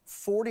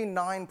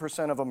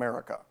 49% of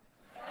America.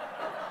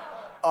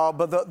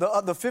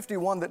 But the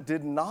 51 that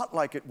did not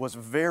like it was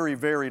very,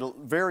 very,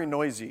 very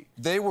noisy.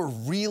 They were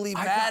really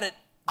mad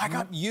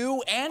at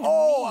you and me.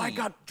 I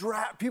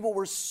got people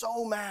were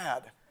so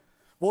mad.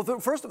 Well,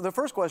 the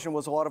first question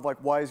was a lot of like,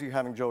 why is he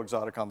having Joe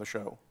Exotic on the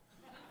show?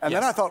 And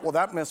then I thought, well,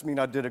 that must mean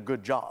I did a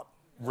good job.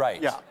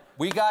 Right. Yeah.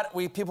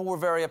 People were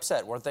very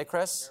upset, weren't they,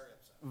 Chris?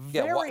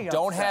 Very upset.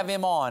 Don't have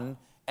him on.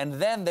 And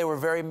then they were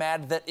very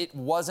mad that it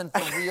wasn't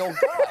the real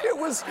guy.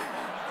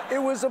 It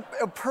was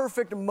a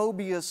perfect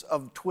Mobius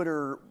of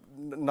Twitter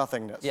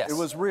nothingness. Yes. It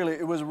was really.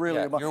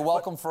 Yeah, you're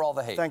welcome for all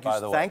the hate, thank you,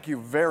 by the way. Thank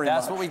you very much.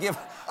 That's what we give.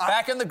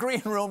 Back in the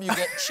green room, you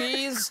get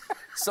cheese,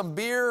 some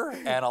beer,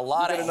 and a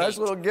lot of hate. A nice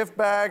little gift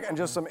bag and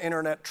just some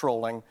internet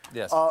trolling.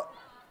 Yes.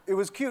 It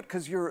was cute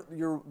because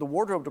the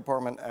wardrobe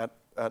department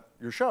at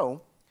your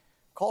show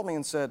called me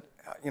and said,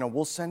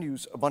 we'll send you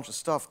a bunch of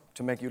stuff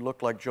to make you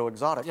look like Joe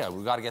Exotic. Yeah,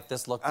 we've got to get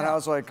this look And down. I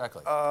was like,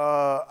 exactly.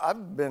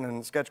 I've been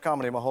in sketch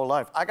comedy my whole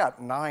life. I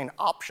got 9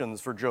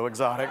 options for Joe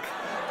Exotic.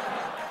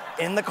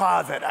 In the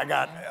closet, I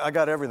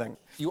got everything.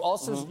 You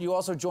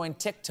also joined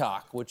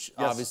TikTok, which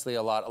obviously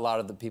a lot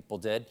of the people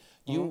did.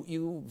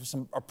 You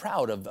are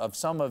proud of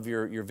some of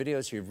your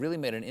videos here. You've really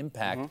made an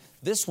impact.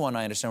 This one,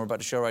 I understand, we're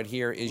about to show right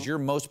here, is your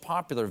most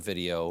popular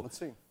video. Let's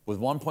see. With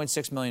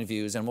 1.6 million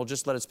views, and we'll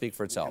just let it speak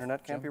for itself. The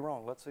internet can't be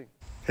wrong. Let's see.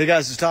 Hey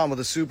guys, it's Tom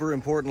with a super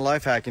important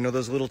life hack. You know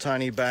those little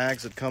tiny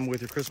bags that come with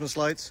your Christmas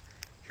lights?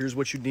 Here's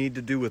what you need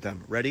to do with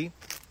them. Ready?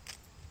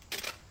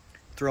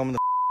 Throw them in the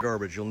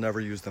garbage. You'll never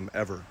use them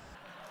ever.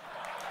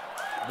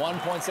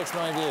 1.6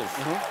 million views.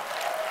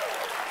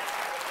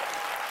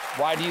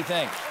 Why do you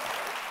think?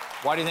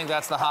 Why do you think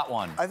that's the hot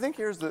one? I think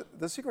here's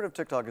the secret of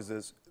TikTok is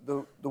this.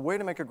 The way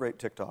to make a great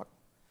TikTok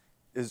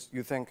is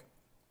you think,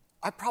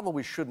 I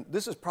probably shouldn't.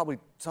 This is probably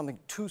something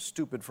too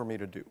stupid for me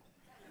to do.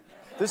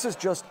 This is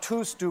just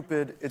too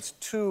stupid. It's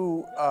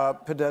too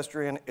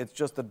pedestrian. It's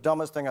just the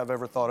dumbest thing I've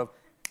ever thought of.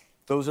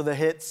 Those are the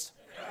hits.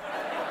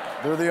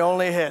 They're the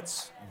only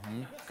hits.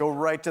 Go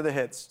right to the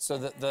hits. So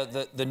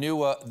the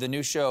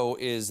new show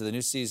is the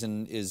new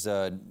season is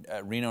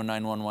Reno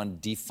 911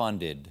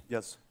 Defunded.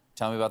 Yes.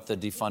 Tell me about the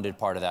defunded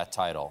part of that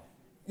title.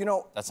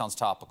 That sounds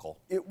topical.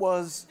 It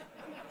was.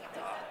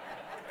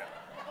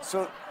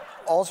 So,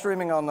 all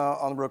streaming on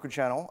the Roku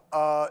channel.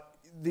 I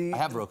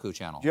have Roku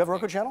channel. Do you have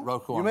Roku channel?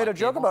 Roku. You made a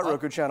joke about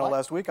Roku channel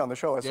last week on the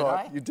show. I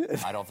saw it. You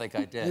did. I don't think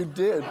I did. You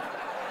did.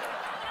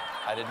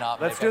 I did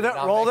not. Let's do that.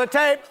 Roll the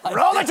tape.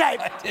 Roll the tape.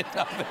 I did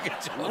not make a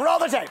joke. Roll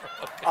the tape.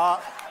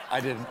 I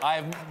didn't. I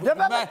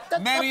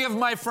have many of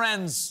my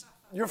friends.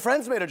 Your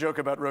friends made a joke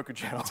about Roku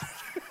channel.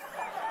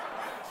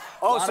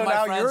 So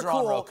now you're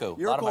cool. Roku.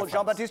 You're cool.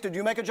 Jean-Baptiste, did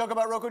you make a joke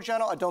about Roku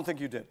channel? I don't think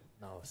you did.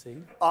 No, see?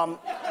 No.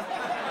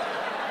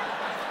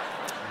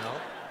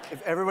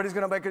 If everybody's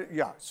gonna make it,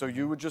 so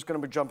you were just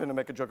gonna jump in and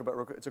make a joke about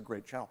Roku. It's a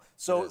great channel.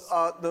 So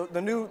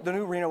the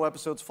new Reno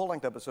episodes,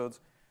 full-length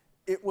episodes,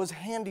 it was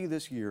handy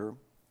this year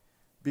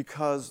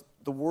because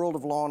the world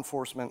of law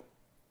enforcement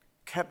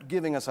kept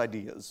giving us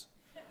ideas,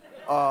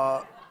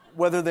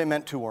 whether they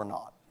meant to or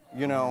not.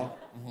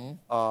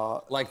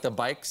 Like the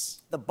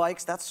bikes? The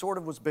bikes, that sort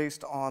of was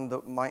based on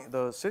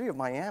the city of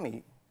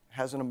Miami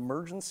has an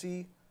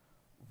emergency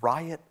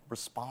riot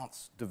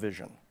response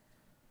division,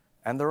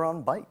 and they're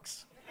on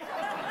bikes.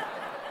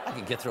 I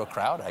could get through a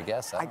crowd, I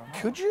guess.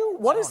 Could you?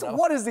 What is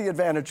the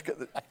advantage?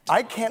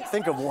 I can't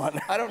think of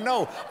one. I don't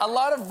know. A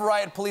lot of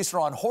riot police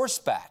are on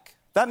horseback.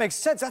 That makes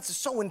sense. That's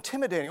so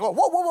intimidating. Whoa,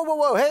 whoa, whoa, whoa,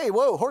 whoa, hey,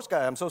 whoa, horse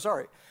guy, I'm so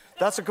sorry.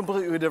 That's a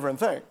completely different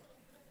thing.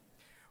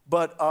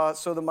 But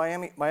so the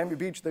Miami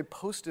Beach, they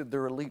posted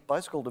their elite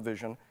bicycle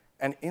division,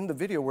 and in the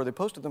video where they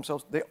posted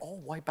themselves, they all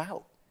wipe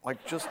out.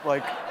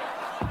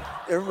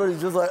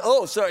 Everybody's just like,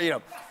 oh, sorry,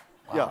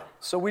 Wow. Yeah.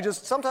 So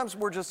sometimes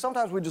we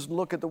just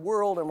look at the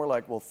world and we're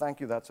like, well,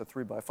 thank you, that's a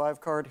 3x5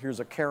 card. Here's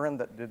a Karen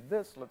that did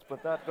this. Let's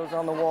put that, goes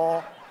on the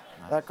wall.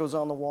 That goes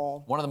on the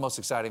wall. One of the most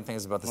exciting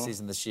things about the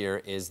season this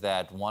year is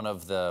that one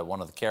of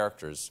the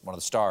characters, one of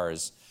the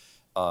stars,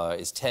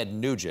 is Ted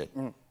Nugent,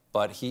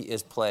 but he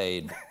is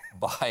played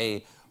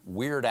by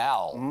Weird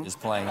Al is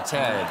playing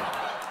Ted,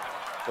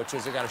 which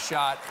is, I got a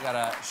shot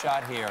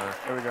here.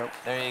 There we go.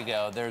 There you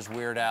go. There's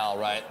Weird Al,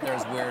 right?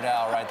 There's Weird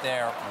Al right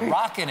there,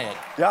 rocking it.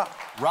 Yeah.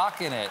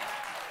 Rocking it.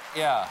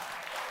 Yeah.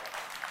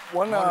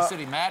 Motor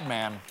City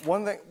Madman.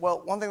 One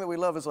thing that we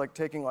love is like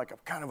taking like a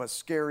kind of a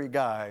scary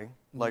guy,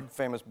 like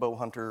famous bow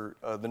hunter,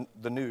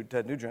 the nude,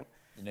 Ted Nugent,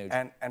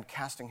 and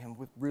casting him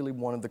with really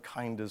one of the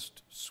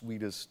kindest,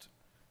 sweetest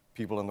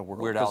people in the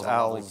world. Weird Al's a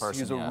lovely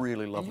person. He's a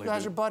really lovely dude. You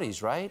guys are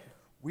buddies, right?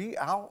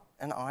 Al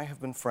and I have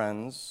been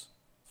friends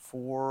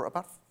for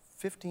about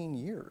 15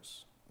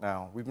 years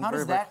now. We've been How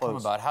very, does very that close. come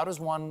about? How does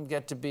one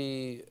get to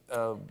be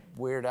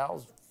Weird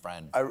Al's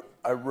friend?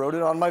 I wrote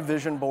it on my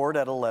vision board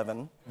at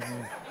 11.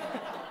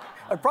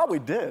 I probably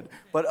did.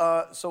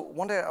 But so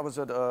one day I was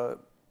at the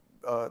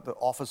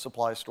office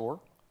supply store.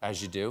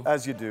 As you do.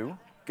 As you do,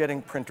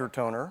 getting printer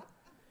toner.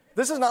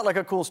 This is not like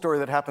a cool story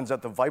that happens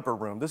at the Viper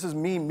Room. This is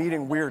me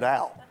meeting Weird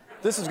Al.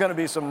 This is going to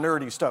be some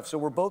nerdy stuff. So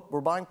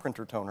we're buying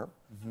printer toner.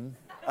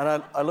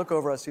 And I look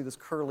over, I see this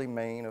curly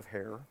mane of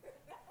hair.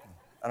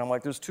 And I'm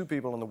like, there's two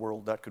people in the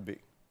world that could be.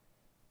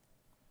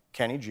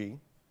 Kenny G.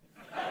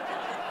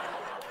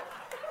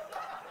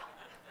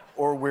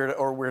 or Weird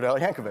Al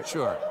Yankovic.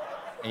 Sure.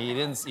 And you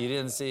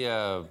didn't see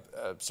a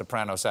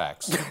soprano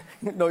sax.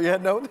 No,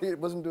 he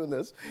wasn't doing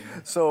this.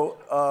 So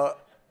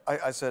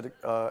I said,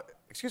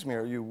 excuse me,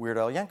 are you Weird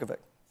Al Yankovic?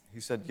 He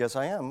said, yes,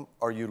 I am.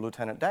 Are you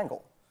Lieutenant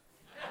Dangle?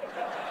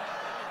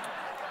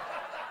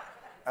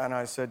 And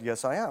I said,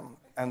 yes, I am.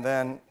 And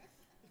then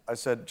I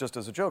said, just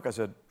as a joke, I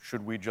said,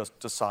 should we just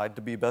decide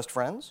to be best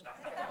friends?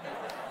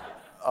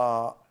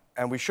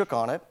 And we shook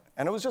on it,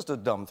 and it was just a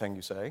dumb thing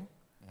you say.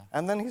 Yeah.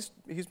 And then he's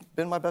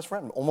been my best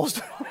friend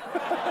almost.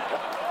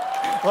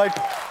 Like,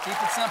 keep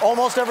it simple.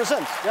 Almost ever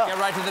since. Yeah. Get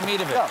right to the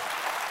meat of it. Yeah.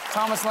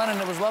 Thomas Lennon,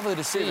 it was lovely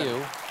to see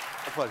you.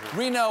 A pleasure.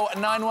 Reno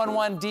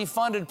 911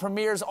 Defunded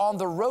premieres on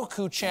the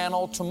Roku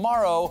channel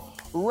tomorrow.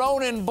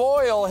 Ronan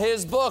Boyle,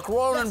 his book,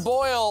 Ronan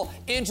Boyle,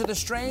 Into the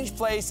Strange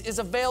Place, is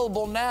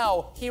available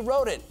now. He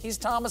wrote it. He's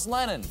Thomas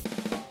Lennon.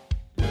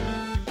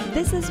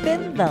 This has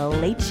been The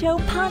Late Show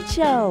Pod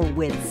Show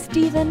with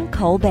Stephen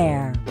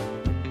Colbert.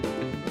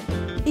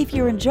 If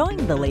you're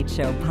enjoying The Late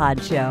Show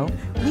Pod Show,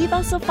 leave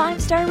us a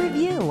 5-star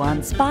review on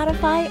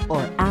Spotify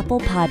or Apple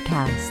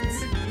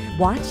Podcasts.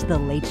 Watch The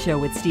Late Show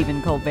with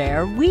Stephen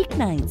Colbert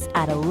weeknights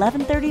at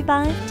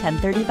 11:35,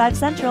 10:35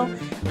 Central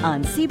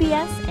on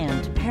CBS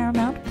and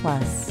Paramount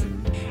Plus.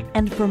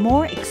 And for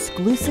more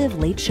exclusive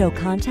Late Show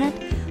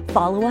content,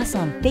 follow us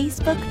on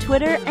Facebook,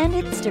 Twitter, and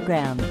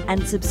Instagram,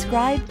 and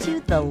subscribe to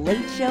The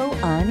Late Show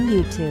on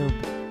YouTube.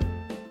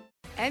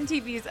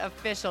 MTV's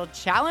official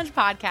Challenge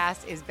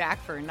podcast is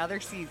back for another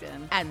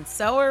season. And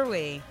so are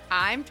we.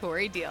 I'm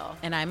Tori Deal.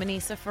 And I'm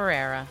Anissa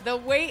Ferreira. The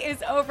wait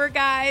is over,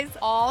 guys.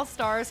 All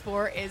Stars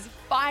 4 is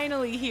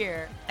finally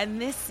here.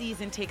 And this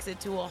season takes it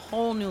to a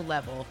whole new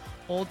level.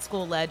 Old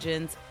school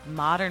legends,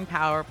 modern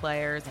power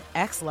players, and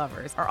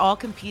ex-lovers are all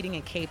competing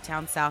in Cape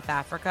Town, South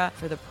Africa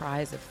for the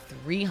prize of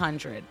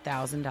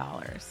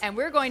 $300,000. And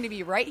we're going to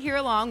be right here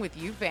along with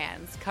you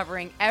fans,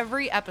 covering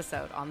every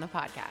episode on the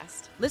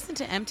podcast. Listen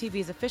to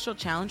MTV's official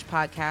Challenge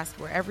podcast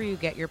wherever you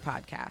get your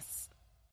podcasts.